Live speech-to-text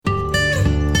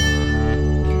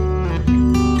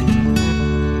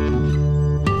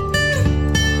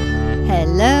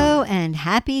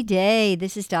happy day.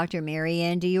 This is Dr.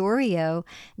 Marianne Diorio,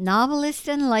 novelist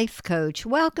and life coach,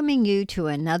 welcoming you to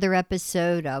another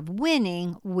episode of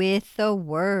Winning with the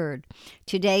Word.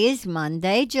 Today is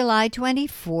Monday, July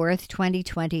 24th,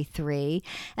 2023,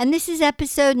 and this is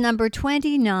episode number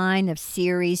 29 of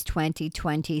Series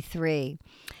 2023.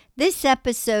 This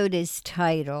episode is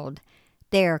titled,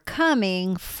 They're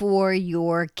Coming for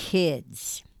Your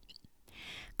Kids.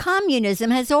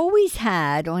 Communism has always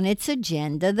had on its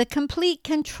agenda the complete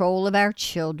control of our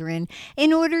children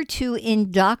in order to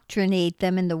indoctrinate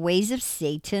them in the ways of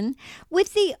Satan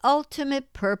with the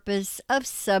ultimate purpose of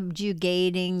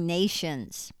subjugating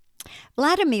nations.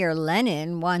 Vladimir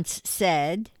Lenin once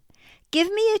said,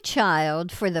 "Give me a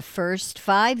child for the first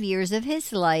 5 years of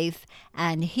his life,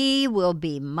 and he will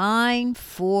be mine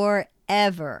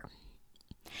forever."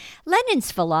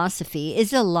 Lenin's philosophy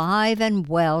is alive and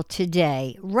well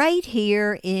today, right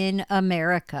here in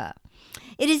America.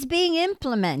 It is being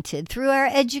implemented through our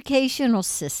educational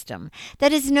system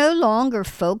that is no longer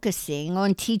focusing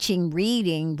on teaching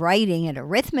reading, writing, and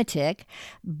arithmetic,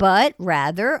 but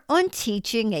rather on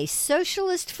teaching a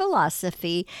socialist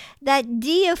philosophy that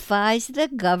deifies the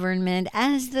government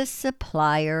as the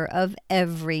supplier of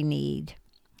every need.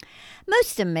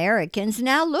 Most Americans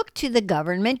now look to the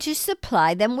government to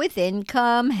supply them with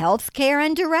income, health care,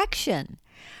 and direction.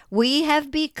 We have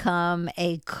become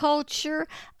a culture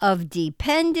of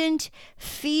dependent,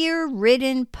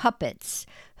 fear-ridden puppets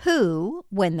who,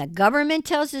 when the government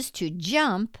tells us to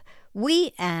jump,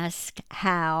 we ask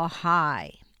how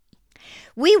high.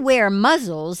 We wear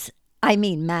masks,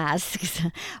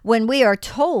 when we are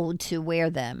told to wear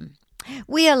them.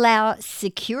 We allow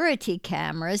security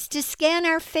cameras to scan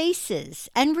our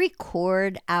faces and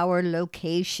record our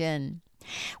location.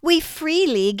 We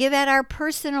freely give out our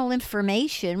personal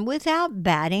information without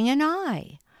batting an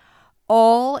eye,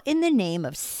 all in the name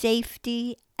of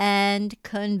safety and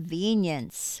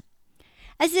convenience.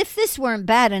 As if this weren't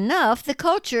bad enough, the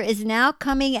culture is now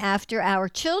coming after our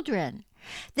children.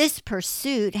 This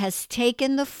pursuit has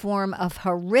taken the form of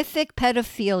horrific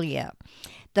pedophilia,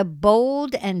 the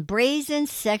bold and brazen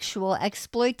sexual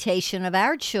exploitation of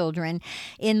our children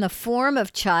in the form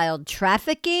of child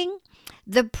trafficking,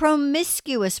 the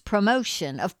promiscuous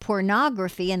promotion of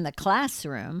pornography in the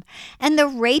classroom, and the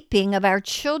raping of our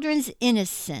children's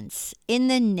innocence in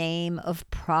the name of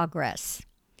progress.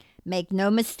 Make no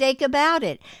mistake about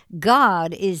it,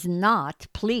 God is not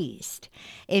pleased.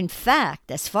 In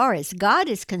fact, as far as God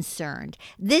is concerned,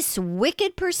 this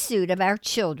wicked pursuit of our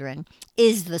children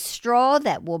is the straw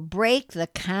that will break the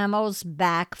camel's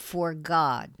back for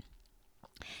God.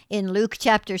 In Luke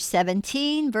chapter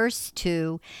 17, verse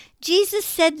 2, Jesus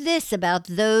said this about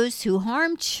those who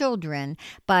harm children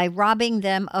by robbing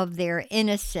them of their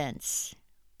innocence.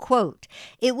 Quote,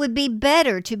 "It would be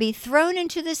better to be thrown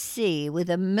into the sea with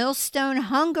a millstone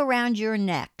hung around your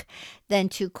neck than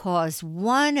to cause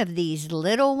one of these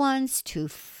little ones to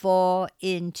fall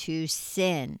into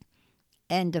sin."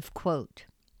 End of quote.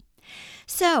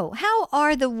 So, how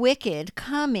are the wicked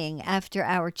coming after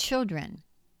our children?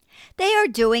 They are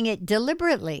doing it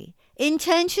deliberately,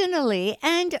 intentionally,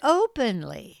 and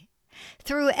openly.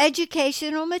 Through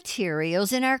educational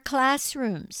materials in our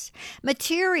classrooms,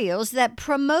 materials that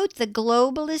promote the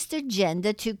globalist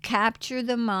agenda to capture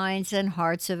the minds and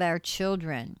hearts of our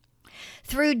children.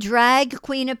 Through drag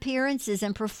queen appearances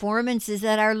and performances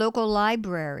at our local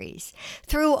libraries.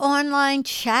 Through online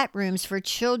chat rooms for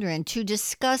children to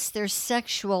discuss their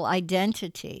sexual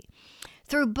identity.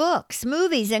 Through books,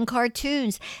 movies, and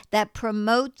cartoons that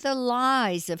promote the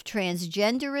lies of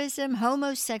transgenderism,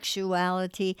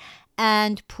 homosexuality,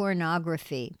 and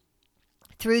pornography.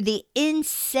 Through the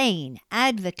insane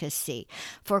advocacy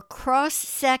for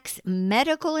cross-sex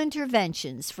medical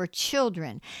interventions for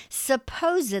children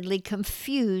supposedly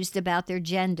confused about their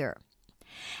gender.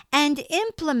 And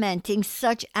implementing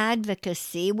such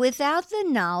advocacy without the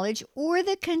knowledge or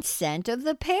the consent of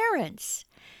the parents.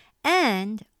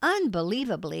 And,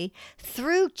 unbelievably,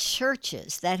 through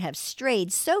churches that have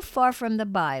strayed so far from the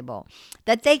Bible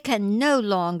that they can no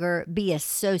longer be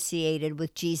associated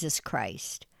with Jesus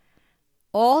Christ.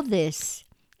 All this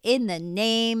in the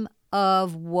name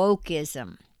of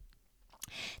wokeism.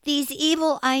 These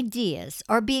evil ideas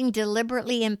are being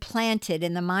deliberately implanted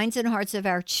in the minds and hearts of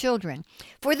our children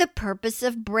for the purpose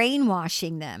of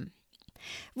brainwashing them.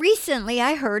 Recently,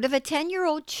 I heard of a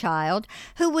 10-year-old child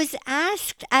who was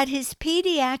asked at his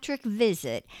pediatric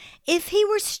visit if he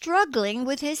were struggling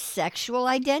with his sexual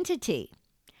identity.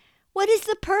 What is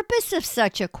the purpose of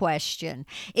such a question,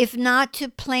 if not to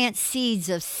plant seeds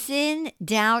of sin,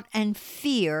 doubt, and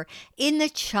fear in the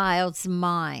child's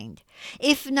mind?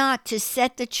 If not to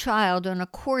set the child on a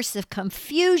course of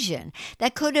confusion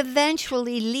that could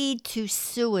eventually lead to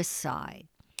suicide?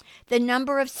 The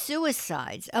number of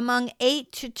suicides among 8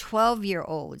 to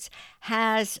 12-year-olds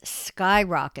has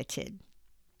skyrocketed.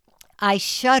 I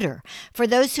shudder for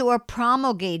those who are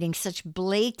promulgating such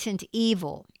blatant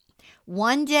evil.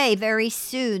 One day, very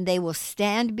soon, they will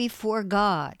stand before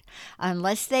God.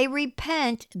 Unless they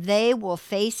repent, they will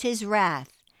face his wrath.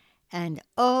 And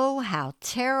oh, how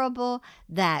terrible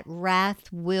that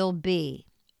wrath will be.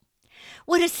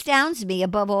 What astounds me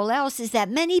above all else is that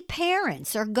many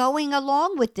parents are going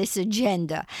along with this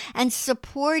agenda and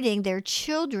supporting their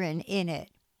children in it.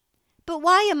 But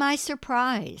why am I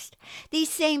surprised? These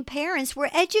same parents were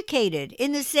educated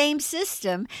in the same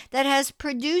system that has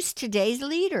produced today's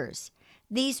leaders.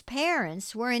 These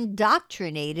parents were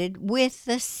indoctrinated with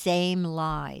the same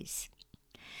lies.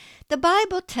 The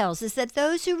Bible tells us that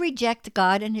those who reject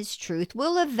God and his truth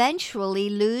will eventually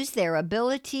lose their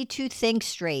ability to think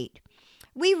straight.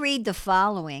 We read the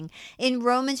following in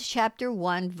Romans chapter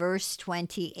 1, verse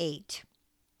 28.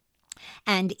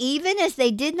 And even as they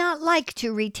did not like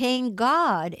to retain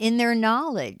God in their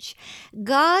knowledge,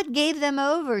 God gave them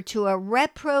over to a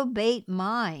reprobate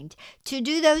mind to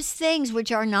do those things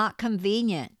which are not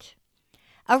convenient.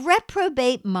 A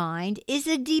reprobate mind is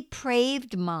a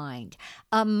depraved mind,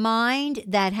 a mind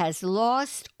that has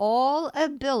lost all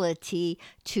ability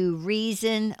to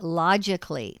reason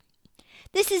logically.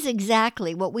 This is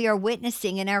exactly what we are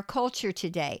witnessing in our culture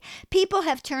today. People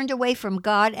have turned away from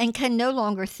God and can no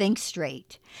longer think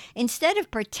straight. Instead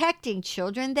of protecting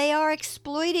children, they are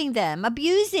exploiting them,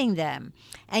 abusing them,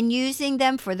 and using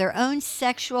them for their own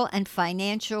sexual and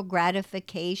financial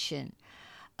gratification.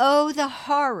 Oh, the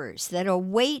horrors that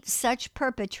await such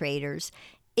perpetrators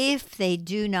if they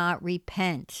do not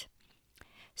repent.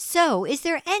 So, is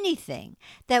there anything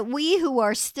that we who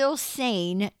are still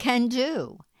sane can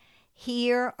do?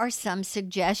 Here are some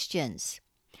suggestions.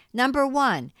 Number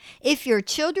 1, if your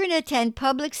children attend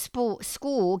public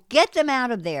school, get them out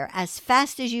of there as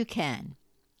fast as you can.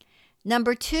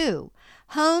 Number 2,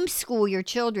 homeschool your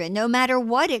children no matter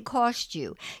what it costs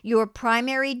you. Your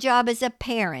primary job as a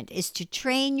parent is to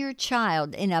train your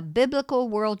child in a biblical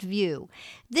worldview.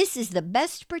 This is the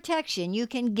best protection you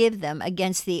can give them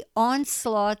against the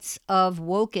onslaughts of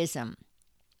wokeism.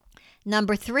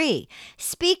 Number 3,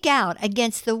 speak out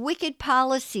against the wicked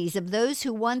policies of those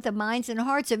who want the minds and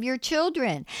hearts of your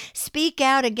children. Speak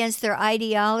out against their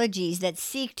ideologies that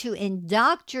seek to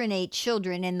indoctrinate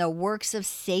children in the works of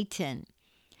Satan.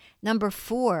 Number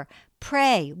 4,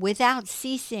 pray without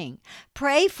ceasing.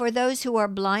 Pray for those who are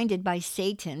blinded by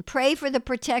Satan. Pray for the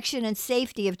protection and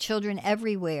safety of children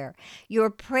everywhere. Your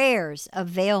prayers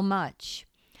avail much.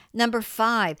 Number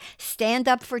 5, stand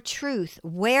up for truth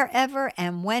wherever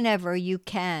and whenever you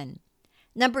can.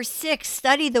 Number 6,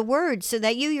 study the word so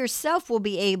that you yourself will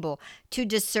be able to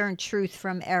discern truth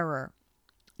from error.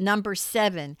 Number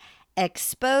 7,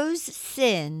 expose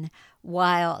sin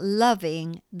while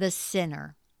loving the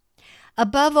sinner.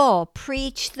 Above all,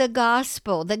 preach the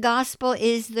gospel. The gospel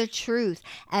is the truth,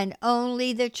 and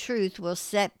only the truth will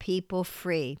set people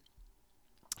free.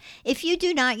 If you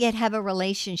do not yet have a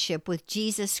relationship with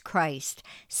Jesus Christ,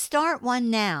 start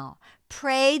one now.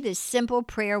 Pray this simple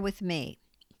prayer with me.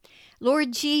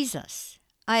 Lord Jesus,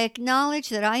 I acknowledge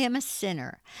that I am a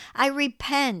sinner. I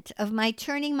repent of my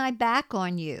turning my back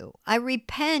on you. I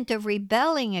repent of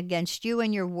rebelling against you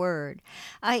and your word.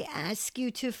 I ask you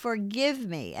to forgive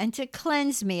me and to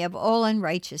cleanse me of all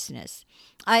unrighteousness.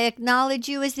 I acknowledge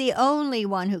you as the only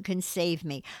one who can save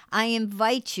me. I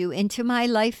invite you into my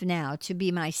life now to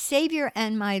be my Savior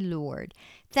and my Lord.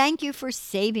 Thank you for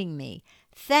saving me.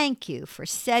 Thank you for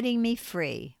setting me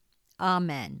free.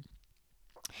 Amen.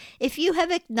 If you have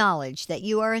acknowledged that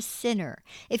you are a sinner,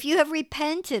 if you have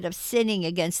repented of sinning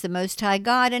against the Most High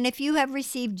God, and if you have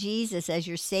received Jesus as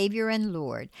your Savior and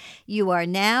Lord, you are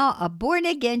now a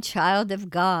born-again child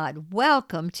of God.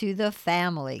 Welcome to the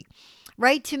family.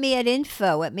 Write to me at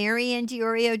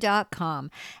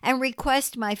info@mariandiorio.com and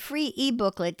request my free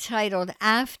e-booklet titled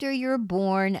After You're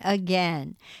Born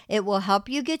Again. It will help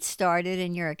you get started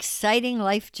in your exciting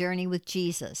life journey with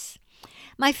Jesus.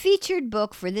 My featured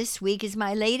book for this week is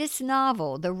my latest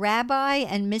novel, The Rabbi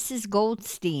and Mrs.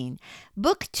 Goldstein,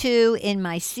 Book 2 in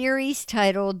my series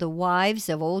titled The Wives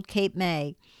of Old Cape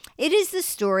May. It is the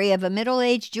story of a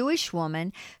middle-aged Jewish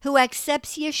woman who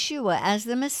accepts Yeshua as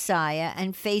the Messiah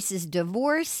and faces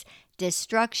divorce,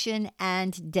 destruction,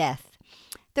 and death.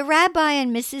 The Rabbi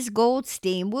and Mrs.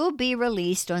 Goldstein will be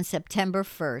released on September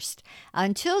 1st.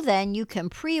 Until then, you can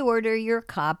pre-order your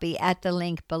copy at the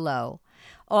link below.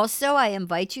 Also, I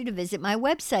invite you to visit my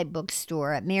website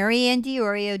bookstore at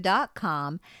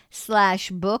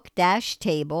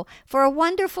mariannediorio.com/book-table for a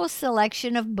wonderful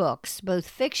selection of books, both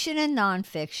fiction and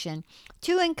nonfiction,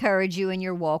 to encourage you in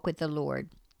your walk with the Lord.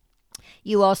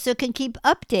 You also can keep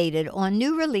updated on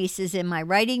new releases in my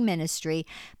writing ministry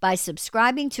by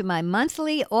subscribing to my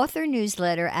monthly author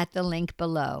newsletter at the link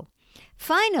below.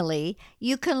 Finally,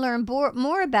 you can learn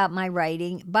more about my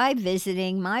writing by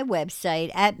visiting my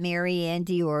website at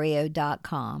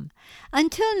mariannediorio.com.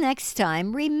 Until next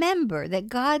time, remember that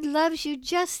God loves you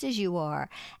just as you are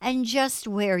and just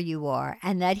where you are,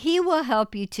 and that He will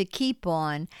help you to keep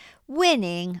on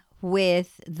winning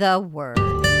with the Word.